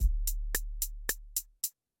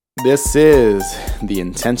This is the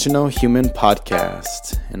Intentional Human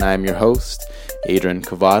Podcast, and I am your host, Adrian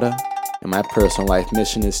Cavada, and my personal life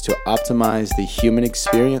mission is to optimize the human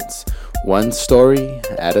experience one story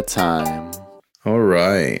at a time. All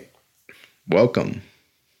right. Welcome.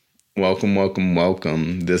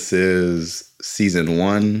 This is Season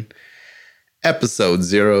 1, Episode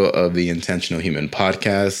 0 of the Intentional Human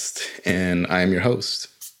Podcast, and I am your host,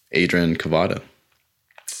 Adrian Cavada.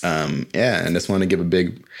 And I just want to give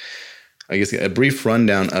a brief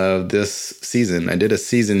rundown of this season. I did a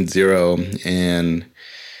Season 0, and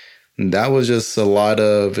that was just a lot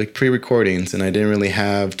of pre-recordings, and I didn't really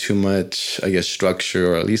have too much,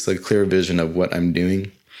 structure, or at least a clear vision of what I'm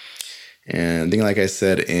doing. And I think, like I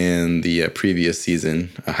said in the previous season,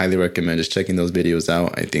 I highly recommend just checking those videos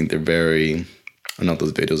out. I think they're not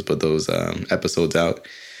those videos, but those episodes out.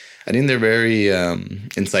 I think they're very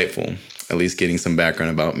insightful, at least getting some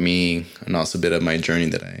background about me and also a bit of my journey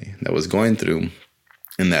that I was going through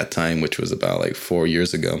in that time, which was about 4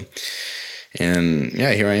 years ago. And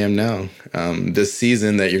yeah, here I am now. This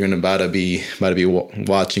season that you're about to be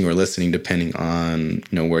watching or listening, depending on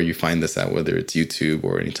where you find this at, whether it's YouTube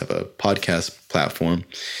or any type of podcast platform.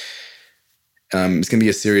 It's gonna be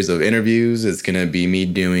a series of interviews. It's gonna be me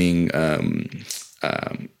doing,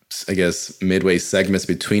 midway segments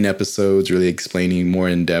between episodes, really explaining more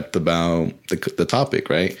in depth about the topic.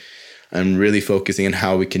 Right, I'm really focusing on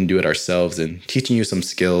how we can do it ourselves and teaching you some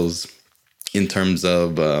skills in terms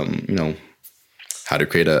of how to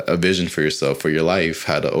create a vision for yourself, for your life,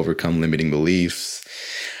 how to overcome limiting beliefs,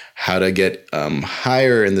 how to get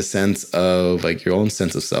higher in the sense of your own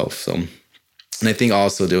sense of self. So, and I think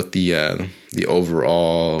also with the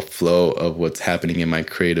overall flow of what's happening in my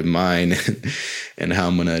creative mind and how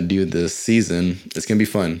I'm going to do this season, it's going to be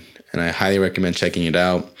fun. And I highly recommend checking it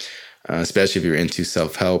out, especially if you're into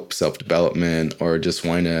self-help, self-development, or just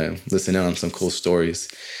want to listen in on some cool stories.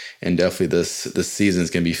 And definitely this season is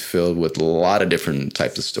going to be filled with a lot of different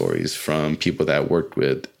types of stories, from people that worked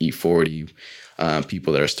with E40,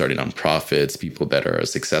 people that are starting nonprofits, people that are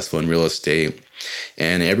successful in real estate,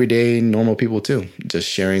 and everyday normal people too, just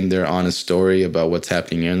sharing their honest story about what's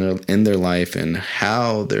happening in their life and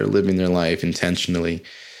how they're living their life intentionally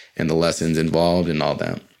and the lessons involved and all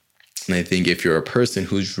that. And I think if you're a person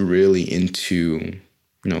who's really into,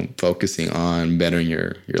 focusing on bettering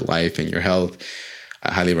your life and your health,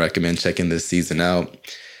 I highly recommend checking this season out,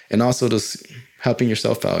 and also just helping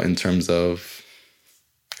yourself out in terms of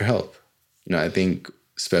your health. I think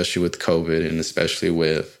especially with COVID and especially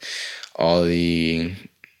with all the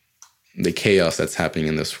chaos that's happening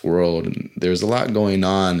in this world, there's a lot going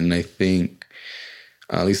on, and I think,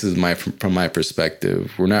 at least this is from my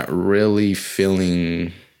perspective, we're not really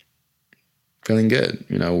feeling good.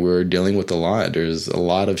 We're dealing with a lot. There's a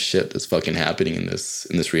lot of shit that's fucking happening in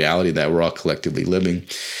this reality that we're all collectively living.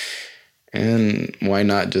 And why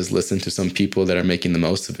not just listen to some people that are making the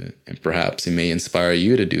most of it? And perhaps it may inspire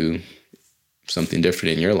you to do something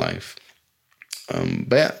different in your life.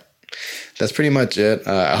 But yeah, that's pretty much it.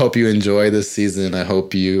 I hope you enjoy this season. I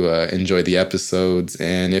hope you enjoy the episodes.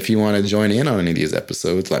 And if you want to join in on any of these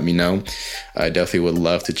episodes, let me know. I definitely would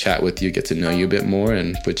love to chat with you, get to know you a bit more,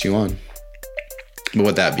 and put you on. But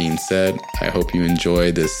with that being said, I hope you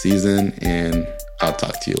enjoy this season, and I'll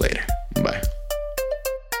talk to you later. Bye.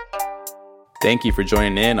 Thank you for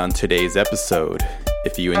joining in on today's episode.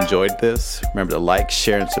 If you enjoyed this, remember to like,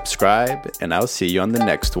 share, and subscribe, and I'll see you on the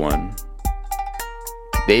next one.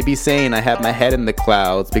 They be saying I have my head in the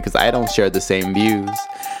clouds because I don't share the same views.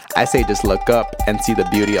 I say just look up and see the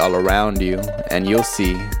beauty all around you, and you'll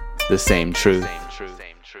see the same truth.